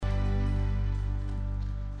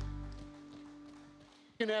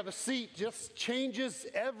You can have a seat. Just changes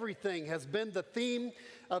everything has been the theme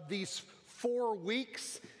of these 4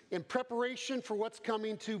 weeks in preparation for what's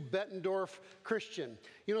coming to Bettendorf Christian.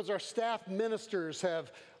 You know, as our staff ministers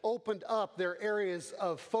have opened up their areas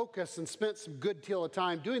of focus and spent some good deal of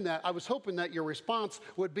time doing that, I was hoping that your response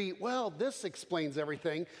would be, well, this explains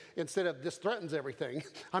everything instead of this threatens everything.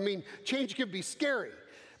 I mean, change can be scary,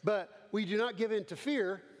 but we do not give in to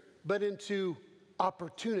fear, but into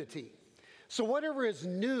opportunity. So whatever is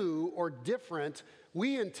new or different,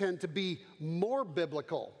 we intend to be more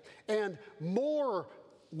biblical and more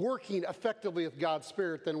working effectively with God's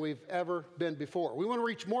Spirit than we've ever been before. We want to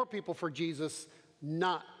reach more people for Jesus,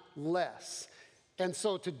 not less. And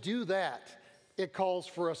so to do that, it calls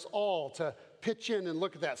for us all to pitch in and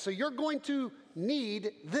look at that. So you're going to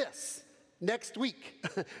need this next week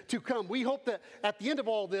to come. We hope that at the end of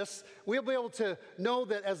all this, we'll be able to know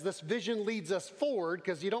that as this vision leads us forward,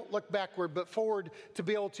 because you don't look backward, but forward to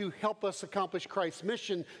be able to help us accomplish Christ's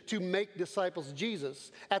mission to make disciples of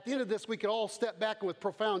Jesus. At the end of this, we can all step back and with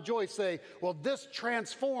profound joy say, well, this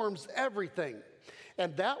transforms everything.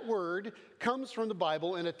 And that word comes from the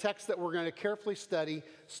Bible in a text that we're going to carefully study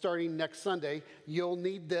starting next Sunday. You'll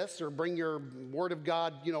need this, or bring your Word of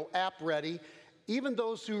God, app ready. Even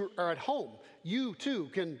those who are at home, you too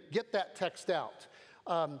can get that text out.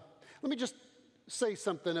 Let me just say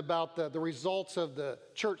something about the results of the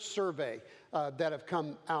church survey that have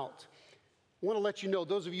come out. I want to let you know,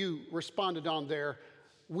 those of you responded on there,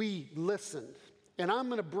 we listened. And I'm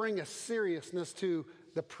going to bring a seriousness to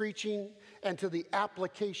the preaching and to the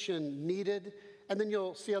application needed. And then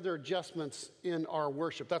you'll see other adjustments in our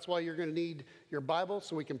worship. That's why you're going to need your Bible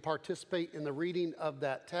so we can participate in the reading of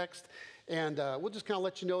that text. And we'll just kind of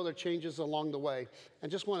let you know there are changes along the way.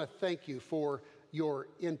 And just want to thank you for your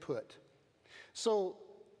input. So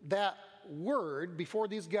that word, before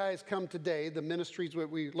these guys come today, the ministries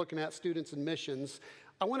we're looking at, students and missions,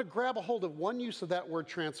 I want to grab a hold of one use of that word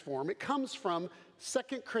transform. It comes from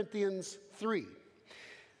 2 Corinthians 3.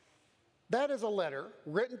 That is a letter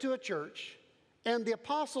written to a church, and the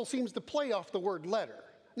apostle seems to play off the word letter.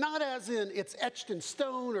 Not as in it's etched in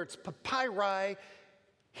stone or it's papyri.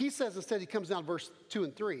 He says instead, he comes down to verse 2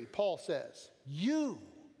 and 3. Paul says, you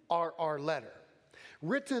are our letter,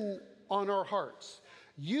 written on our hearts.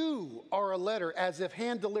 You are a letter as if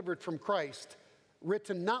hand delivered from Christ,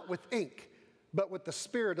 written not with ink, but with the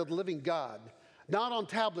Spirit of the living God, not on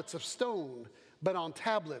tablets of stone, but on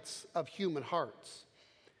tablets of human hearts.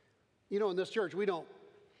 In this church, we don't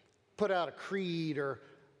put out a creed or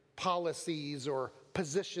policies or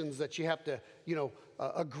positions that you have to,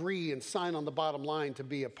 agree and sign on the bottom line to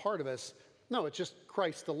be a part of us. No, it's just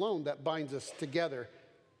Christ alone that binds us together.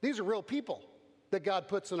 These are real people that God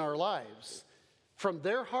puts in our lives. From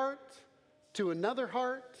their heart to another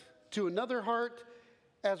heart to another heart,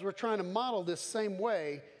 as we're trying to model this same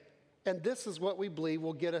way. And this is what we believe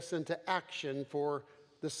will get us into action for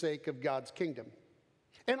the sake of God's kingdom.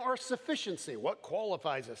 And our sufficiency, what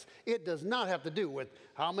qualifies us? It does not have to do with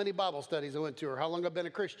how many Bible studies I went to, or how long I've been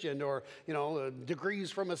a Christian, or,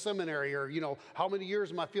 degrees from a seminary, or, how many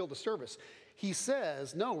years in my field of service. He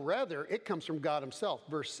says, no, rather, it comes from God himself.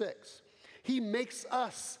 Verse 6, he makes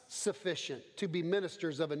us sufficient to be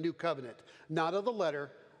ministers of a new covenant, not of the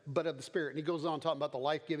letter, but of the Spirit. And he goes on talking about the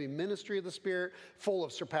life-giving ministry of the Spirit, full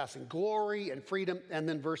of surpassing glory and freedom. And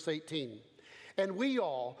then verse 18, and we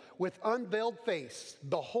all, with unveiled face,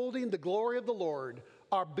 beholding the glory of the Lord,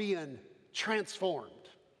 are being transformed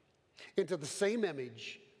into the same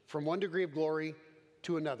image from one degree of glory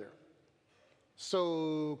to another.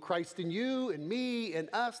 So Christ in you and me and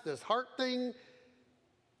us, this heart thing,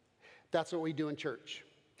 that's what we do in church.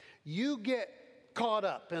 You get caught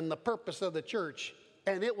up in the purpose of the church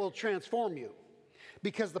and it will transform you,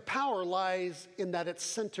 because the power lies in that it's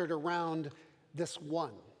centered around this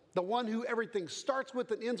one. The one who everything starts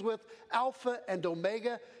with and ends with, Alpha and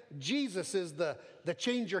Omega. Jesus is the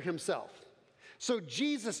changer himself. So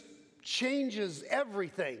Jesus changes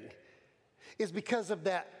everything is because of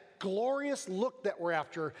that glorious look that we're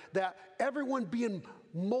after, that everyone being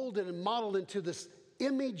molded and modeled into this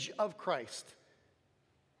image of Christ.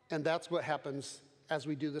 And that's what happens as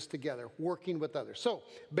we do this together, working with others. So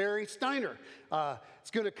Barry Steiner is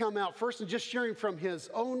going to come out first and just sharing from his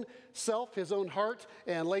own self, his own heart,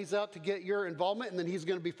 and lays out to get your involvement. And then he's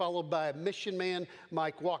going to be followed by mission man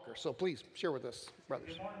Mike Walker. So please share with us,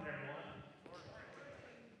 brothers. Good morning, everyone.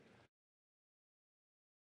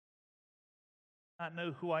 I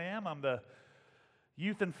know who I am. I'm the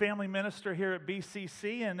youth and family minister here at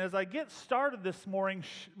BCC. And as I get started this morning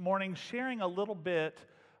sharing a little bit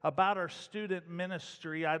about our student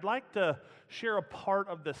ministry, I'd like to share a part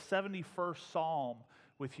of the 71st Psalm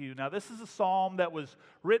with you. Now, this is a psalm that was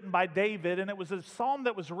written by David, and it was a psalm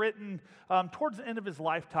that was written towards the end of his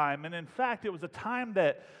lifetime. And in fact, it was a time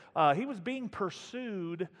that he was being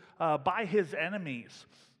pursued by his enemies.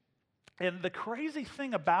 And the crazy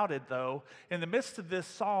thing about it, though, in the midst of this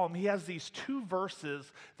psalm, he has these two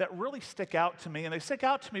verses that really stick out to me. And they stick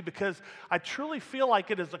out to me because I truly feel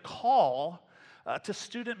like it is a call to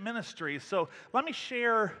student ministry. So let me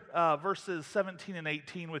share verses 17 and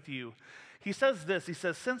 18 with you. He says this, he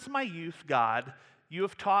says, "Since my youth, God, you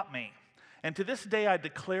have taught me, and to this day I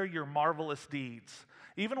declare your marvelous deeds.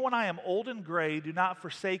 Even when I am old and gray, do not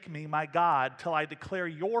forsake me, my God, till I declare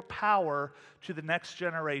your power to the next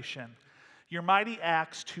generation, your mighty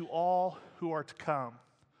acts to all who are to come."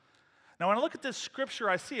 Now, when I look at this scripture,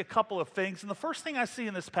 I see a couple of things, and the first thing I see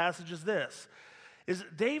in this passage is this, is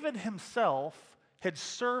that David himself had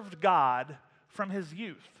served God from his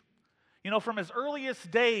youth. You know, from his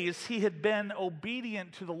earliest days, he had been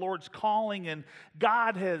obedient to the Lord's calling, and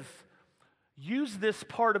God has used this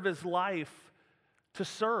part of his life to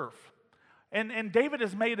serve. And David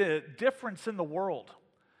has made a difference in the world.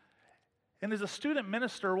 And as a student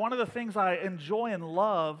minister, one of the things I enjoy and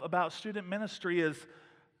love about student ministry is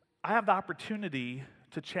I have the opportunity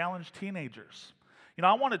to challenge teenagers. You know,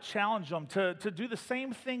 I want to challenge them to do the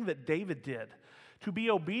same thing that David did, to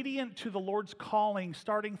be obedient to the Lord's calling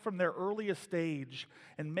starting from their earliest age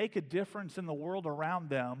and make a difference in the world around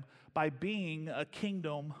them by being a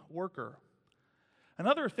kingdom worker.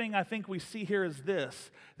 Another thing I think we see here is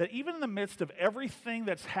this, that even in the midst of everything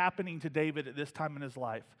that's happening to David at this time in his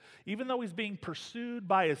life, even though he's being pursued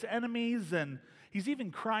by his enemies and he's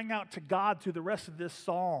even crying out to God through the rest of this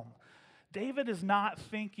psalm, David is not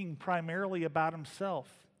thinking primarily about himself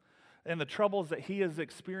and the troubles that he is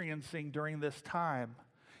experiencing during this time.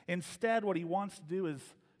 Instead, what he wants to do is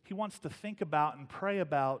he wants to think about and pray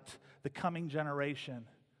about the coming generation.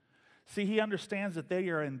 See, he understands that they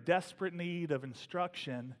are in desperate need of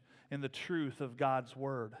instruction in the truth of God's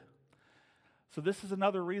word. So this is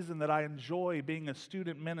another reason that I enjoy being a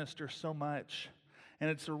student minister so much. And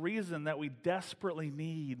it's a reason that we desperately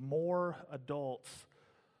need more adults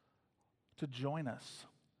to join us.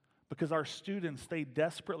 Because our students, they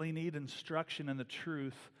desperately need instruction in the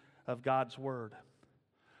truth of God's word.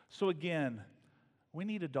 So again, we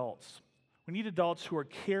need adults. We need adults who are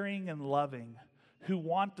caring and loving, who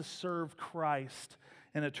want to serve Christ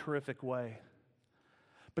in a terrific way.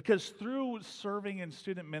 Because through serving in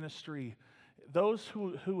student ministry, those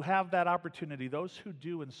who have that opportunity, those who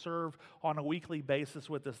do and serve on a weekly basis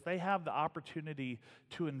with us, they have the opportunity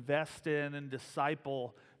to invest in and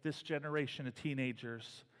disciple this generation of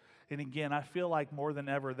teenagers. And again, I feel like more than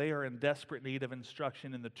ever, they are in desperate need of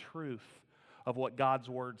instruction in the truth of what God's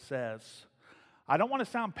word says. I don't want to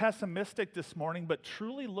sound pessimistic this morning, but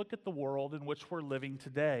truly look at the world in which we're living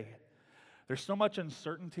today. There's so much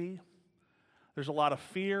uncertainty. There's a lot of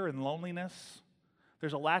fear and loneliness.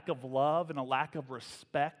 There's a lack of love and a lack of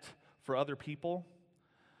respect for other people.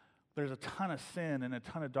 There's a ton of sin and a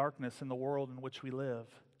ton of darkness in the world in which we live.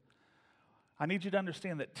 I need you to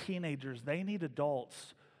understand that teenagers, they need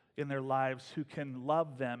adults in their lives who can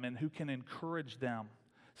love them and who can encourage them,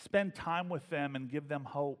 spend time with them and give them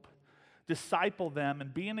hope, disciple them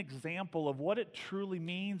and be an example of what it truly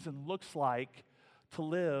means and looks like to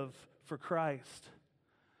live for Christ.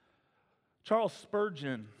 Charles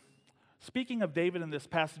Spurgeon, speaking of David in this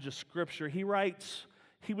passage of Scripture, he writes,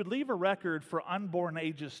 he would leave a record for unborn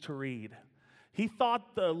ages to read. He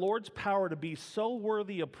thought the Lord's power to be so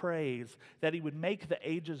worthy of praise that he would make the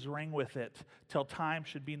ages ring with it till time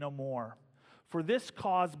should be no more. For this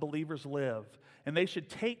cause believers live, and they should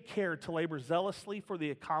take care to labor zealously for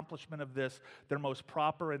the accomplishment of this, their most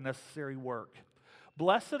proper and necessary work.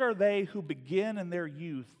 Blessed are they who begin in their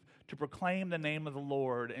youth to proclaim the name of the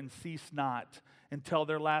Lord and cease not until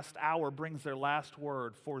their last hour brings their last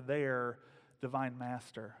word for their divine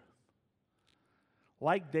master.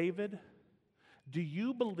 Like David, do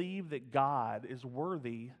you believe that God is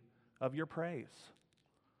worthy of your praise?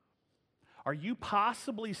 Are you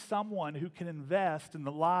possibly someone who can invest in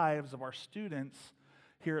the lives of our students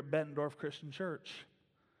here at Bettendorf Christian Church?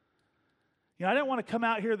 You know, I didn't want to come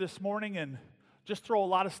out here this morning and just throw a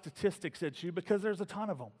lot of statistics at you because there's a ton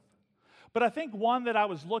of them. But I think one that I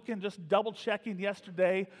was just double checking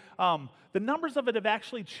yesterday, the numbers of it have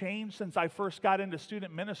actually changed since I first got into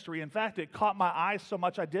student ministry. In fact, it caught my eye so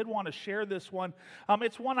much I did want to share this one.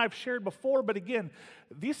 It's one I've shared before, but again,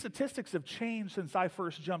 these statistics have changed since I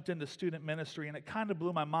first jumped into student ministry, and it kind of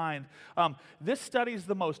blew my mind. This study is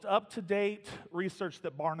the most up-to-date research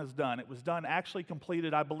that Barna's done. It was done, actually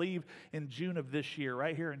completed, I believe, in June of this year,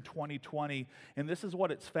 right here in 2020, and this is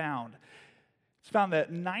what it's found. It's found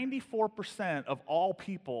that 94% of all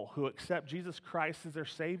people who accept Jesus Christ as their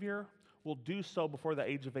Savior will do so before the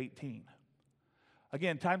age of 18.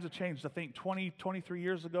 Again, times have changed. I think 23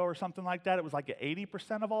 years ago or something like that, it was like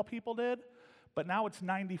 80% of all people did. But now it's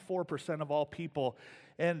 94% of all people.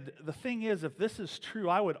 And the thing is, if this is true,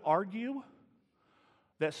 I would argue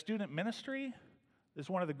that student ministry is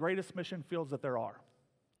one of the greatest mission fields that there are.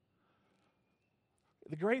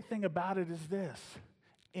 The great thing about it is this: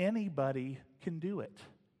 anybody can do it.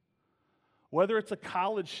 Whether it's a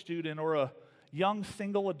college student or a young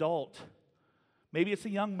single adult, maybe it's a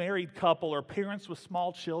young married couple or parents with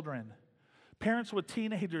small children, parents with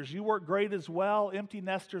teenagers, you work great as well, empty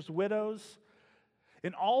nesters, widows.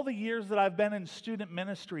 In all the years that I've been in student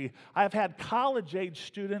ministry, I've had college-age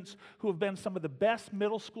students who have been some of the best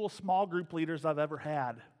middle school small group leaders I've ever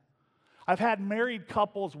had. I've had married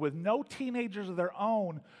couples with no teenagers of their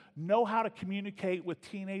own know how to communicate with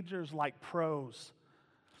teenagers like pros.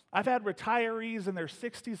 I've had retirees in their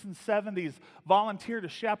 60s and 70s volunteer to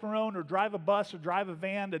chaperone or drive a bus or drive a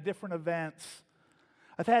van to different events.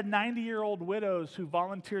 I've had 90-year-old widows who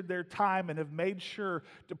volunteered their time and have made sure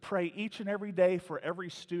to pray each and every day for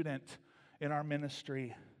every student in our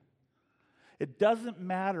ministry. It doesn't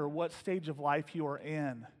matter what stage of life you are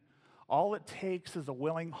in. All it takes is a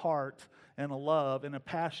willing heart and a love and a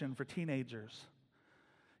passion for teenagers.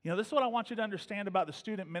 You know, this is what I want you to understand about the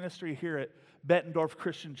student ministry here at Bettendorf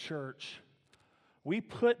Christian Church. We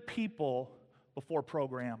put people before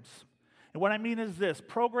programs. And what I mean is this: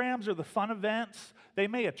 programs are the fun events. They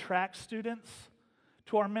may attract students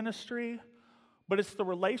to our ministry, but it's the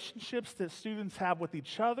relationships that students have with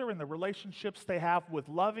each other and the relationships they have with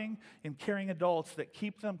loving and caring adults that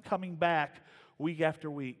keep them coming back week after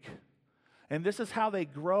week. And this is how they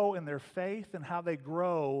grow in their faith and how they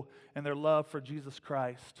grow in their love for Jesus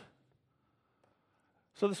Christ.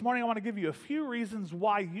 So this morning I want to give you a few reasons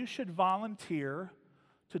why you should volunteer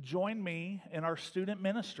to join me in our student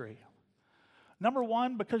ministry. Number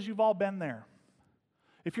one, because you've all been there.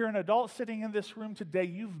 If you're an adult sitting in this room today,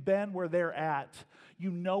 you've been where they're at.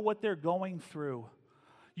 You know what they're going through.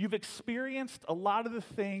 You've experienced a lot of the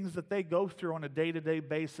things that they go through on a day-to-day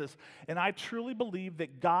basis. And I truly believe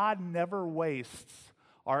that God never wastes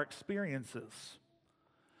our experiences.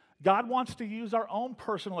 God wants to use our own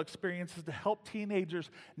personal experiences to help teenagers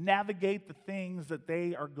navigate the things that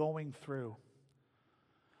they are going through.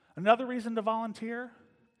 Another reason to volunteer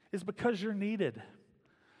is because you're needed.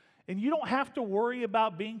 And you don't have to worry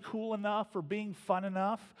about being cool enough or being fun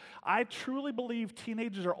enough. I truly believe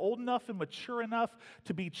teenagers are old enough and mature enough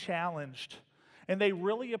to be challenged. And they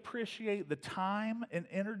really appreciate the time and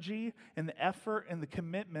energy and the effort and the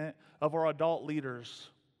commitment of our adult leaders.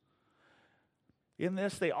 In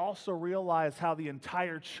this, they also realize how the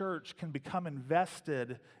entire church can become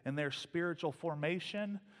invested in their spiritual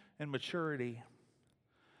formation and maturity.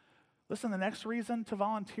 Listen, the next reason to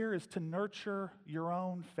volunteer is to nurture your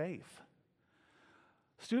own faith.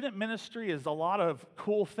 Student ministry is a lot of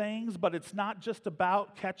cool things, but it's not just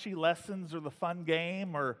about catchy lessons or the fun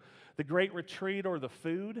game or the great retreat or the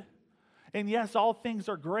food. And yes, all things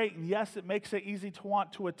are great, and yes, it makes it easy to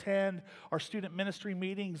want to attend our student ministry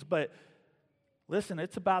meetings, but listen,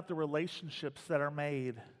 it's about the relationships that are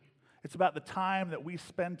made. It's about the time that we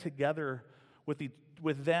spend together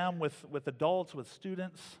with them, with adults, with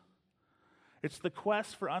students. It's the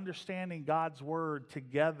quest for understanding God's word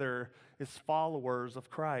together as followers of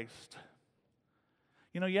Christ.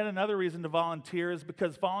 You know, yet another reason to volunteer is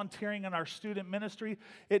because volunteering in our student ministry,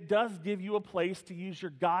 it does give you a place to use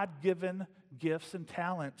your God-given gifts and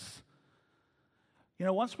talents. You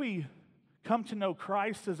know, once we come to know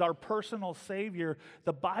Christ as our personal Savior,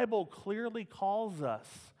 the Bible clearly calls us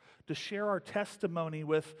to share our testimony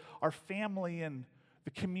with our family and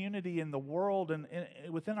the community and the world and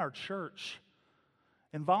within our church.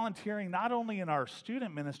 And volunteering not only in our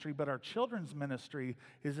student ministry, but our children's ministry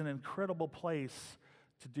is an incredible place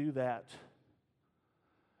to do that.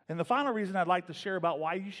 And the final reason I'd like to share about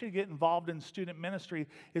why you should get involved in student ministry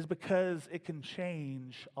is because it can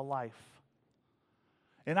change a life.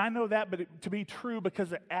 And I know that to be true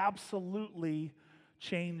because it absolutely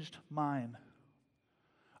changed mine.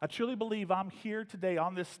 I truly believe I'm here today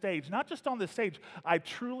on this stage, not just on this stage, I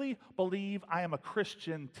truly believe I am a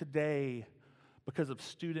Christian today because of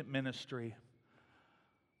student ministry.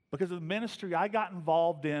 Because of the ministry I got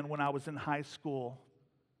involved in when I was in high school.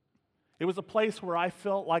 It was a place where I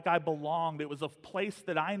felt like I belonged. It was a place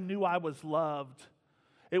that I knew I was loved.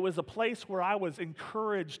 It was a place where I was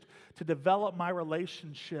encouraged to develop my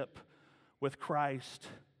relationship with Christ.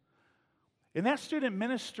 In that student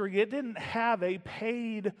ministry, it didn't have a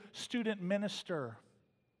paid student minister.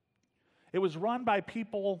 It was run by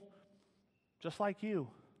people just like you,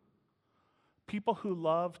 people who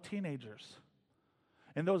love teenagers.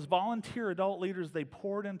 And those volunteer adult leaders, they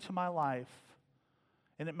poured into my life,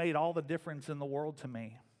 and it made all the difference in the world to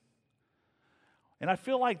me. And I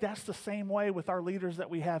feel like that's the same way with our leaders that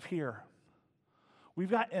we have here.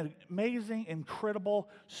 We've got amazing, incredible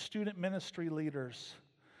student ministry leaders.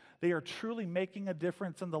 They are truly making a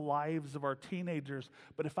difference in the lives of our teenagers.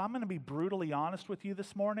 But if I'm going to be brutally honest with you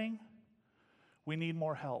this morning, we need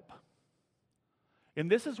more help. And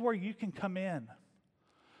this is where you can come in.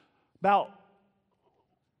 About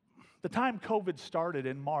the time COVID started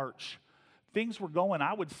in March, things were going,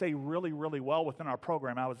 I would say, really, really well within our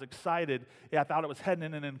program. I was excited. I thought it was heading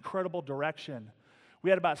in an incredible direction. We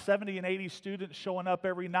had about 70 and 80 students showing up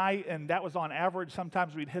every night, and that was on average.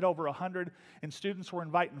 Sometimes we'd hit over 100, and students were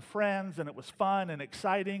inviting friends, and it was fun and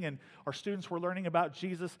exciting, and our students were learning about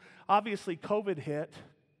Jesus. Obviously, COVID hit.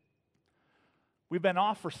 We've been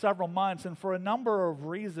off for several months, and for a number of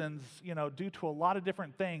reasons, due to a lot of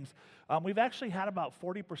different things, we've actually had about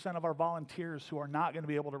 40% of our volunteers who are not going to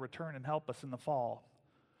be able to return and help us in the fall.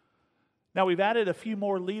 Now, we've added a few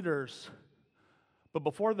more leaders, but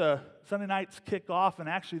before the Sunday nights kick off, and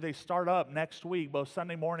actually they start up next week, both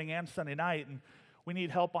Sunday morning and Sunday night, and we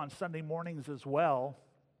need help on Sunday mornings as well.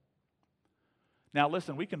 Now,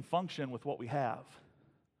 listen, we can function with what we have,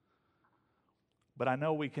 but I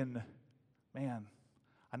know we can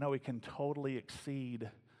totally exceed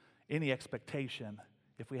any expectation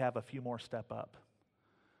if we have a few more step up.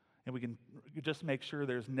 And we can just make sure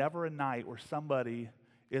there's never a night where somebody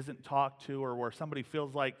isn't talked to or where somebody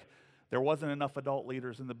feels like there wasn't enough adult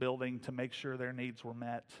leaders in the building to make sure their needs were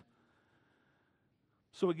met.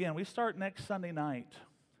 So again, we start next Sunday night.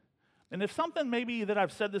 And if something maybe that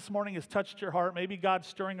I've said this morning has touched your heart, maybe God's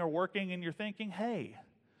stirring or working and you're thinking, hey,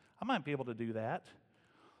 I might be able to do that.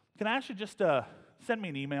 Can I ask you just to send me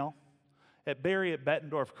an email at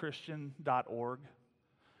barry@bettendorfchristian.org.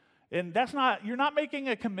 And you're not making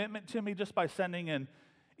a commitment to me just by sending an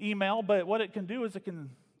email, but what it can do is it can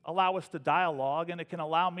allow us to dialogue, and it can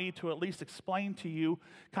allow me to at least explain to you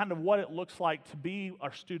kind of what it looks like to be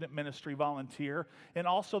our student ministry volunteer, and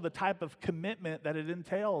also the type of commitment that it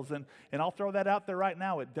entails. And I'll throw that out there right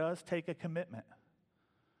now. It does take a commitment.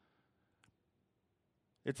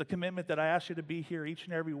 It's a commitment that I ask you to be here each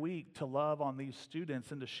and every week to love on these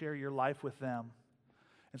students and to share your life with them.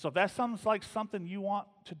 And so if that sounds like something you want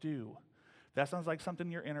to do, if that sounds like something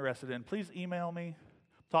you're interested in, please email me.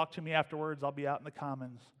 Talk to me afterwards. I'll be out in the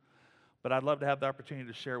Commons. But I'd love to have the opportunity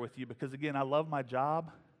to share with you because, again, I love my job,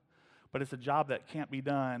 but it's a job that can't be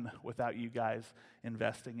done without you guys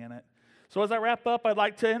investing in it. So as I wrap up, I'd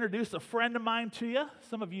like to introduce a friend of mine to you.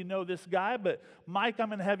 Some of you know this guy, but Mike, I'm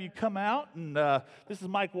going to have you come out. And this is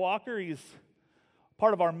Mike Walker. He's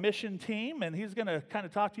part of our mission team, and he's going to kind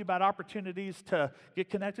of talk to you about opportunities to get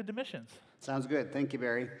connected to missions. Sounds good. Thank you,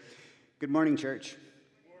 Barry. Good morning, church.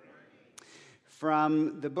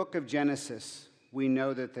 From the book of Genesis, we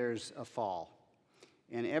know that there's a fall.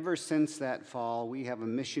 And ever since that fall, we have a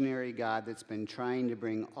missionary God that's been trying to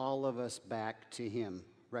bring all of us back to him,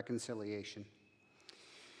 reconciliation.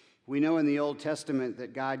 We know in the Old Testament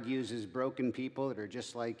that God uses broken people that are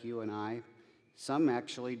just like you and I. Some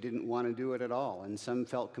actually didn't want to do it at all, and some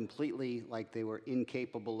felt completely like they were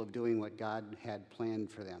incapable of doing what God had planned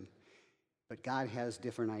for them. But God has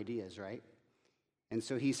different ideas, right? And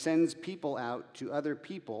so he sends people out to other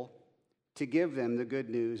people to give them the good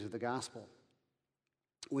news of the gospel.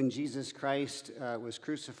 When Jesus Christ was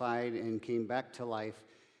crucified and came back to life,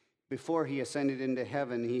 before he ascended into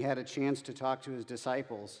heaven, he had a chance to talk to his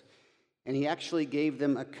disciples, and he actually gave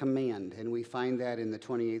them a command, and we find that in the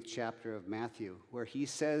 28th chapter of Matthew, where he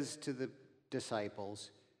says to the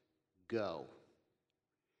disciples, go.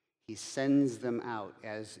 He sends them out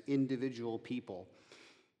as individual people.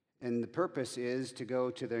 And the purpose is to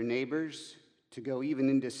go to their neighbors, to go even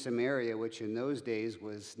into Samaria, which in those days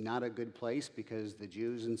was not a good place because the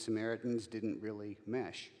Jews and Samaritans didn't really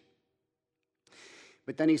mesh.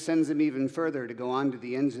 But then he sends them even further to go on to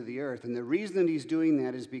the ends of the earth. And the reason that he's doing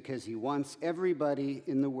that is because he wants everybody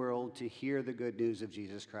in the world to hear the good news of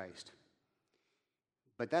Jesus Christ.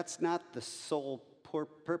 But that's not the sole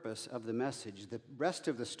purpose of the message. The rest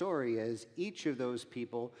of the story is each of those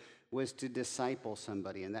people was to disciple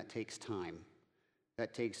somebody, and that takes time.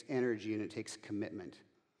 That takes energy, and it takes commitment.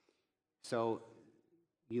 So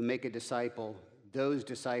you make a disciple, those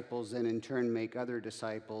disciples then in turn make other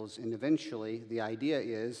disciples, and eventually the idea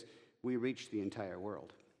is we reach the entire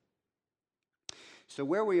world. So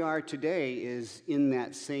where we are today is in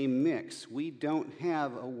that same mix. We don't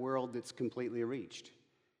have a world that's completely reached.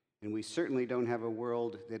 And we certainly don't have a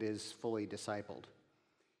world that is fully discipled.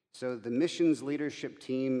 So the missions leadership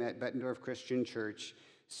team at Bettendorf Christian Church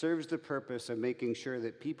serves the purpose of making sure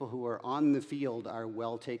that people who are on the field are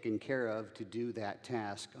well taken care of to do that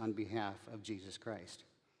task on behalf of Jesus Christ.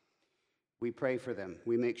 We pray for them.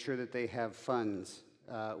 We make sure that they have funds.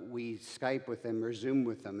 We Skype with them or Zoom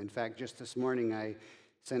with them. In fact, just this morning I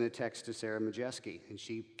sent a text to Sarah Majeski, and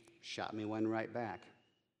she shot me one right back.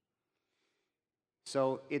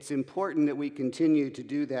 So it's important that we continue to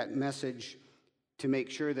do that message to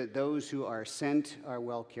make sure that those who are sent are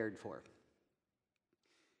well cared for.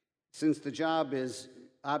 Since the job is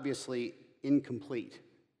obviously incomplete,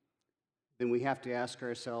 then we have to ask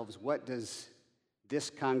ourselves, what does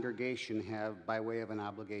this congregation have by way of an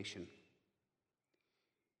obligation?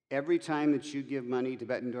 Every time that you give money to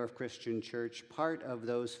Bettendorf Christian Church, part of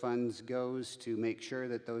those funds goes to make sure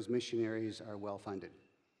that those missionaries are well funded.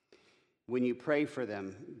 When you pray for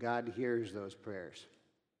them, God hears those prayers.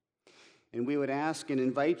 And we would ask and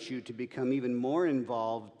invite you to become even more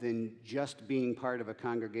involved than just being part of a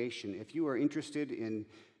congregation. If you are interested in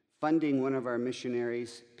funding one of our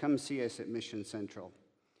missionaries, come see us at Mission Central.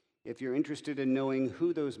 If you're interested in knowing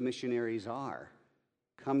who those missionaries are,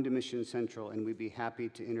 come to Mission Central and we'd be happy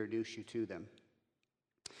to introduce you to them.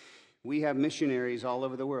 We have missionaries all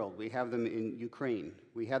over the world. We have them in Ukraine.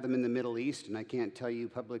 We have them in the Middle East, and I can't tell you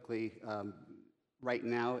publicly right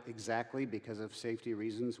now exactly because of safety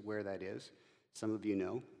reasons where that is. Some of you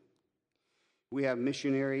know. We have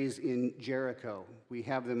missionaries in Jericho. We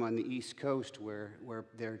have them on the East Coast where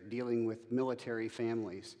they're dealing with military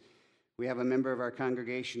families. We have a member of our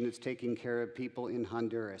congregation that's taking care of people in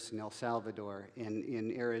Honduras and El Salvador and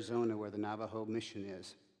in Arizona where the Navajo mission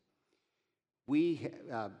is. We,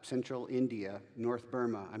 Central India, North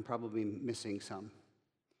Burma, I'm probably missing some.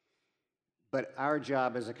 But our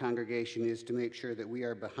job as a congregation is to make sure that we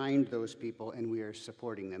are behind those people and we are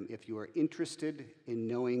supporting them. If you are interested in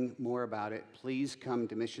knowing more about it, please come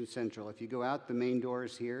to Mission Central. If you go out the main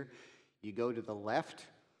doors here, you go to the left,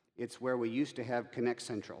 it's where we used to have Connect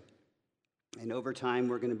Central. And over time,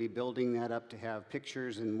 we're going to be building that up to have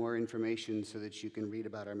pictures and more information so that you can read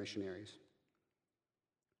about our missionaries.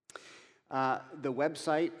 The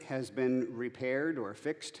website has been repaired or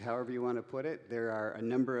fixed, however you want to put it. There are a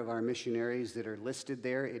number of our missionaries that are listed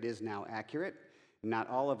there. It is now accurate. Not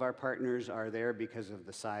all of our partners are there because of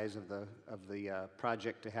the size of the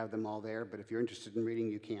project to have them all there, but if you're interested in reading,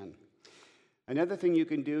 you can. Another thing you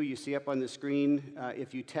can do, you see up on the screen,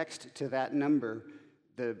 if you text to that number,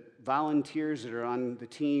 the volunteers that are on the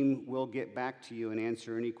team will get back to you and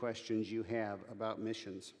answer any questions you have about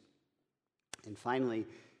missions. And finally,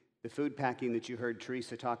 the food packing that you heard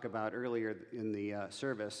Teresa talk about earlier in the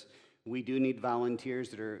service, we do need volunteers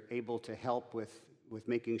that are able to help with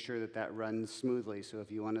making sure that that runs smoothly. So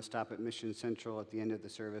if you want to stop at Mission Central at the end of the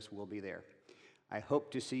service, we'll be there. I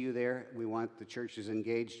hope to see you there. We want the church as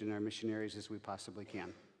engaged in our missionaries as we possibly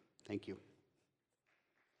can. Thank you.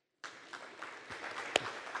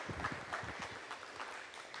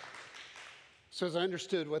 So as I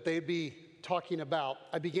understood what they'd be talking about,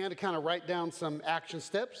 I began to kind of write down some action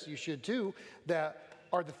steps, you should too, that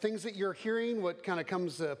are the things that you're hearing, what kind of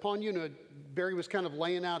comes upon you. Barry was kind of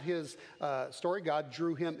laying out his story, God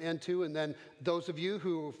drew him into, and then those of you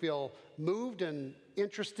who feel moved and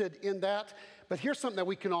interested in that. But here's something that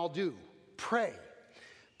we can all do. Pray.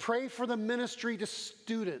 Pray for the ministry to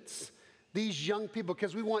students, these young people,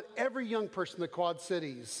 because we want every young person in the Quad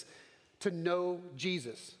Cities to know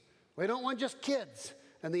Jesus. We don't want just kids.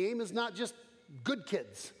 And the aim is not just good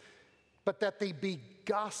kids, but that they be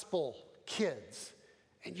gospel kids.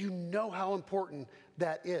 And you know how important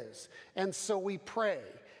that is. And so we pray.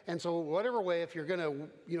 And so whatever way, if you're going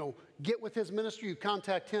to, get with his ministry, you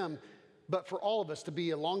contact him. But for all of us to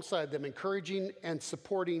be alongside them, encouraging and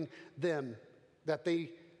supporting them, that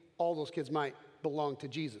all those kids might belong to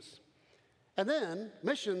Jesus. And then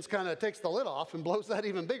missions kind of takes the lid off and blows that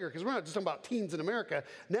even bigger, because we're not just talking about teens in America.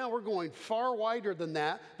 Now we're going far wider than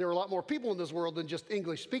that. There are a lot more people in this world than just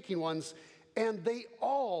English-speaking ones, and they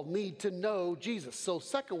all need to know Jesus. So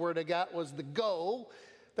second word I got was the go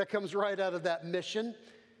that comes right out of that mission,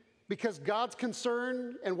 because God's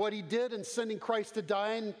concern and what he did in sending Christ to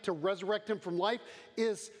die and to resurrect him from life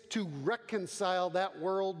is to reconcile that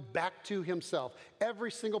world back to himself.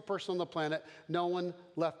 Every single person on the planet, no one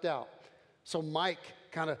left out. So Mike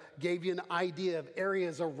kind of gave you an idea of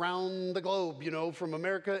areas around the globe, from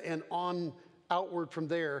America and on outward from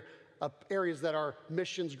there, areas that our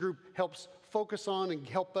missions group helps focus on and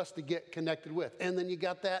help us to get connected with. And then you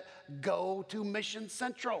got that, go to Mission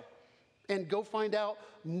Central and go find out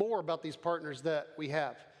more about these partners that we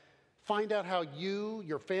have. Find out how you,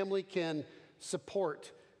 your family can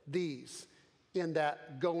support these in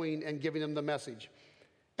that going and giving them the message.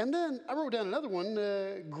 And then I wrote down another one,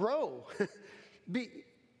 grow.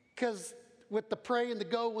 Because with the pray and the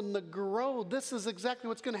go and the grow, this is exactly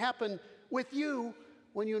what's going to happen with you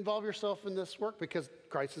when you involve yourself in this work, because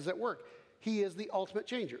Christ is at work. He is the ultimate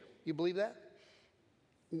changer. You believe that?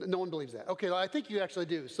 No one believes that. Okay, well, I think you actually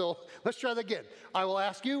do. So let's try that again. I will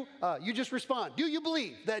ask you, you just respond. Do you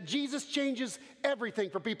believe that Jesus changes everything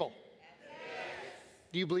for people? Yes.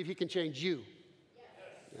 Do you believe he can change you?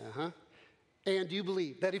 Yes. Uh-huh. And do you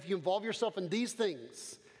believe that if you involve yourself in these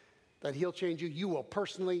things, that he'll change you? You will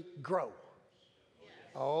personally grow. Yes.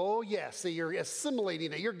 Oh, yes. See, you're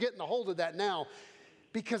assimilating it. You're getting a hold of that now.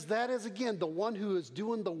 Because that is, again, the one who is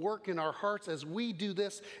doing the work in our hearts as we do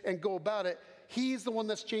this and go about it. He's the one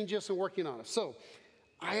that's changing us and working on us. So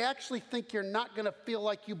I actually think you're not going to feel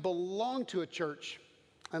like you belong to a church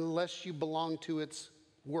unless you belong to its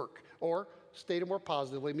work. Or, state it more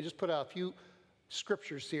positively, let me just put out a few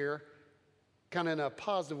scriptures here, kind of in a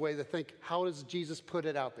positive way to think, how does Jesus put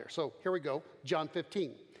it out there? So here we go, John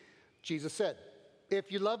 15. Jesus said,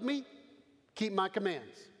 if you love me, keep my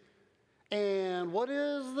commands. And what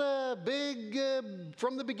is the big,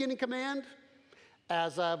 from the beginning command?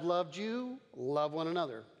 As I've loved you, love one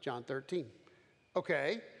another. John 13.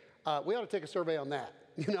 Okay, we ought to take a survey on that.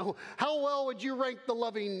 You know, how well would you rank the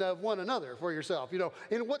loving of one another for yourself? You know,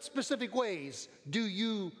 in what specific ways do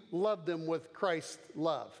you love them with Christ's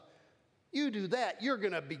love? You do that, you're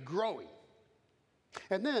going to be growing.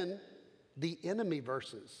 And then the enemy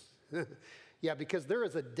verses. Yeah, because there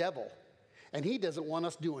is a devil, and he doesn't want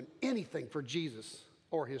us doing anything for Jesus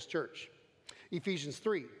or his church. Ephesians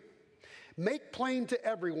 3. Make plain to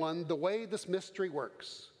everyone the way this mystery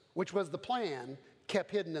works, which was the plan kept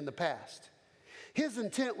hidden in the past. His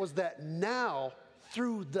intent was that now,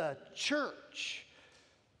 through the church,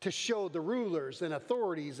 to show the rulers and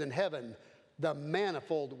authorities in heaven the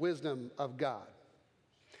manifold wisdom of God.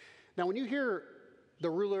 Now, when you hear the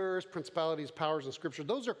rulers, principalities, powers in Scripture,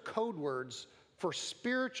 those are code words for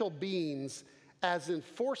spiritual beings, as in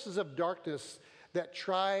forces of darkness that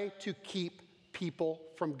try to keep people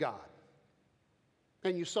from God.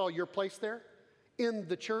 And you saw your place there in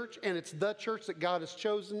the church, and it's the church that God has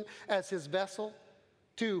chosen as his vessel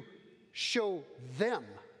to show them.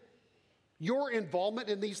 Your involvement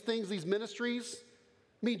in these things, these ministries,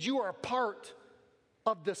 means you are a part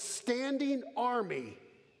of the standing army,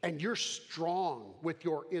 and you're strong with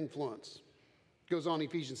your influence. Goes on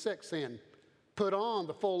Ephesians 6 saying, put on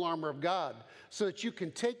the full armor of God so that you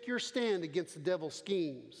can take your stand against the devil's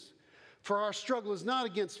schemes. For our struggle is not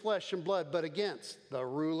against flesh and blood, but against the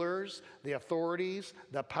rulers, the authorities,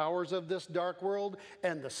 the powers of this dark world,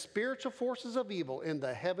 and the spiritual forces of evil in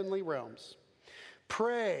the heavenly realms.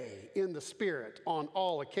 Pray in the Spirit on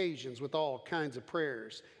all occasions with all kinds of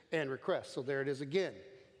prayers and requests. So there it is again.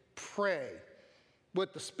 Pray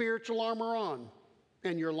with the spiritual armor on,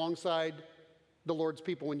 and you're alongside the Lord's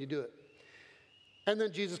people when you do it. And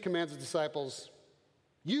then Jesus commands his disciples,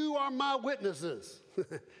 you are my witnesses.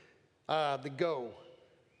 The go.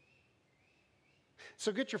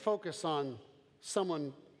 So get your focus on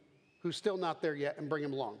someone who's still not there yet and bring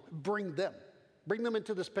them along. Bring them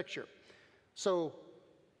into this picture. So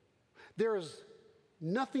there is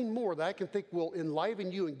nothing more that I can think will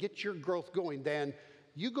enliven you and get your growth going than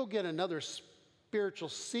you go get another spiritual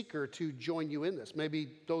seeker to join you in this. Maybe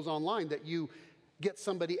those online, that you get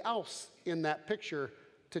somebody else in that picture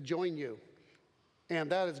to join you.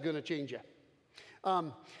 And that is going to change you.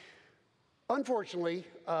 Unfortunately,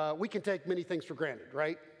 we can take many things for granted,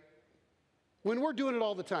 right? When we're doing it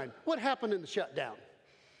all the time. What happened in the shutdown?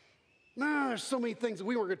 There's so many things that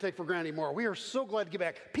we weren't going to take for granted anymore. We are so glad to get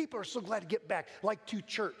back. People are so glad to get back, like to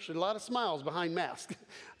church. A lot of smiles behind masks.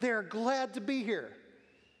 They're glad to be here.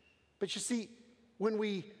 But you see, when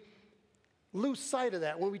we lose sight of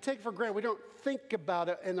that, when we take it for granted, we don't think about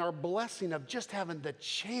it and our blessing of just having the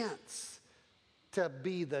chance to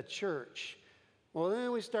be the church. Well,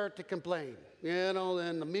 then we start to complain, then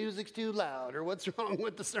the music's too loud, or what's wrong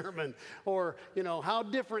with the sermon, or, how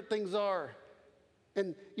different things are.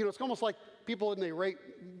 And, it's almost like people when they rate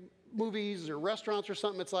movies or restaurants or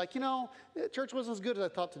something, it's like, church wasn't as good as I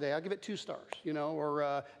thought today. I'll give it 2 stars,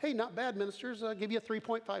 or, hey, not bad, ministers, I'll give you a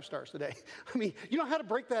 3.5 stars today. I mean, you know how to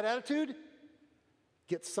break that attitude?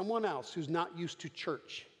 Get someone else who's not used to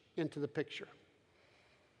church into the picture.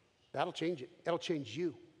 That'll change it. That'll change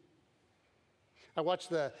you. I watched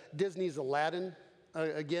the Disney's Aladdin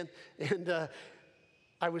again, and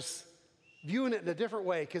I was viewing it in a different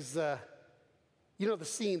way because, the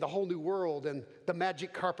scene, the whole new world, and the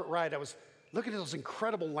magic carpet ride. I was looking at those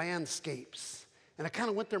incredible landscapes. And I kind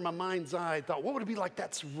of went there in my mind's eye. I thought, what would it be like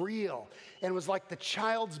that's real? And it was like the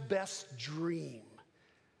child's best dream.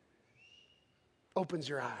 Opens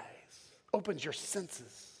your eyes, opens your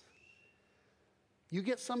senses. You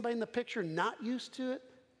get somebody in the picture not used to it,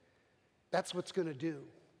 that's what's going to do.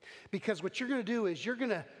 Because what you're going to do is you're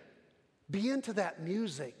going to be into that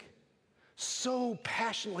music, so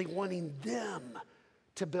passionately wanting them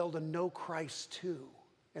to be able to know Christ too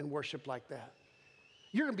and worship like that.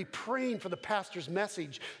 You're going to be praying for the pastor's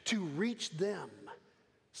message to reach them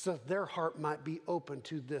so that their heart might be open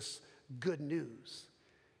to this good news.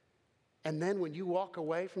 And then when you walk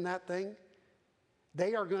away from that thing,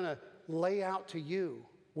 they are going to lay out to you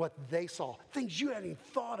what they saw, things you hadn't even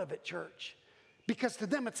thought of at church. Because to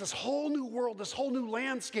them, it's this whole new world, this whole new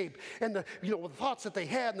landscape, and the thoughts that they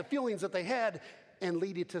had and the feelings that they had, and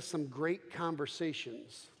lead you to some great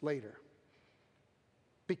conversations later.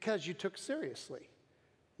 Because you took seriously.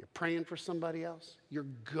 You're praying for somebody else. You're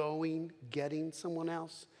getting someone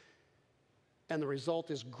else. And the result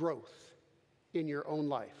is growth in your own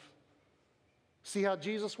life. See how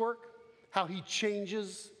Jesus works? How he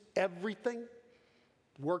changes everything?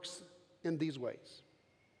 Works in these ways.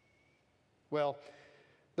 Well,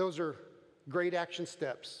 those are great action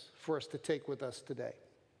steps for us to take with us today.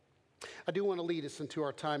 I do want to lead us into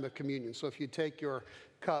our time of communion. So if you take your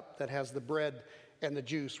cup that has the bread and the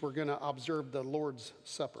juice, we're going to observe the Lord's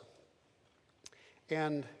Supper.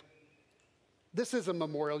 And this is a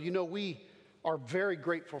memorial. You know, we are very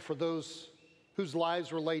grateful for those whose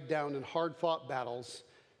lives were laid down in hard-fought battles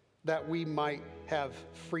that we might have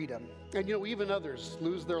freedom. And you know, even others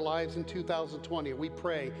lose their lives in 2020. We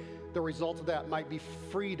pray the result of that might be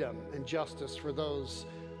freedom and justice for those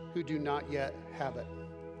who do not yet have it.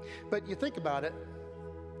 But you think about it,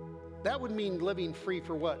 that would mean living free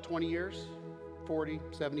for what, 20 years? 40,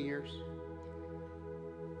 70 years?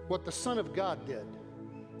 What the Son of God did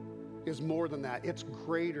is more than that. It's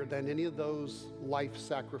greater than any of those life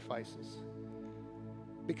sacrifices.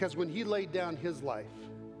 Because when he laid down his life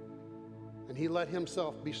and he let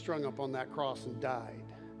himself be strung up on that cross and died,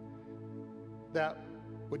 that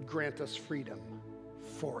would grant us freedom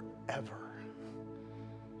forever.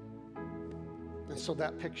 And so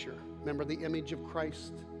that picture, remember the image of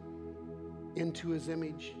Christ into his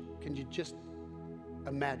image? Can you just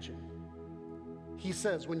imagine? He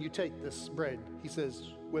says, when you take this bread, he says,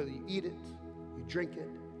 whether you eat it, you drink it,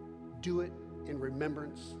 do it in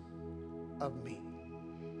remembrance of me.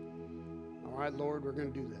 All right, Lord, we're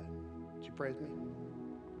going to do that. Would you praise me?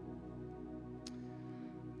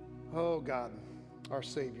 Oh, God, our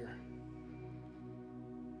Savior.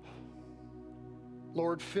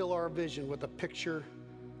 Lord, fill our vision with a picture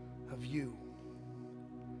of you.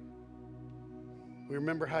 We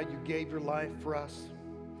remember how you gave your life for us.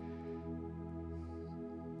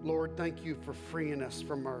 Lord, thank you for freeing us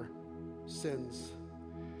from our sins.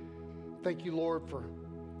 Thank you, Lord, for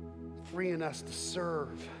freeing us to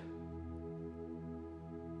serve.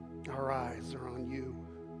 Our eyes are on you.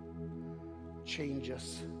 Change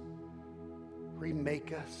us.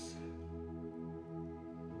 Remake us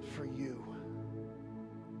for you.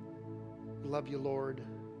 We love you, Lord,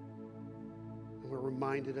 and we're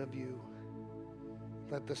reminded of you.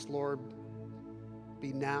 Let this, Lord,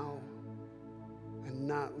 be now and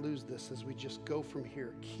not lose this as we just go from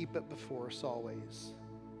here. Keep it before us always.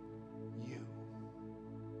 You.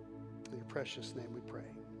 In your precious name we pray.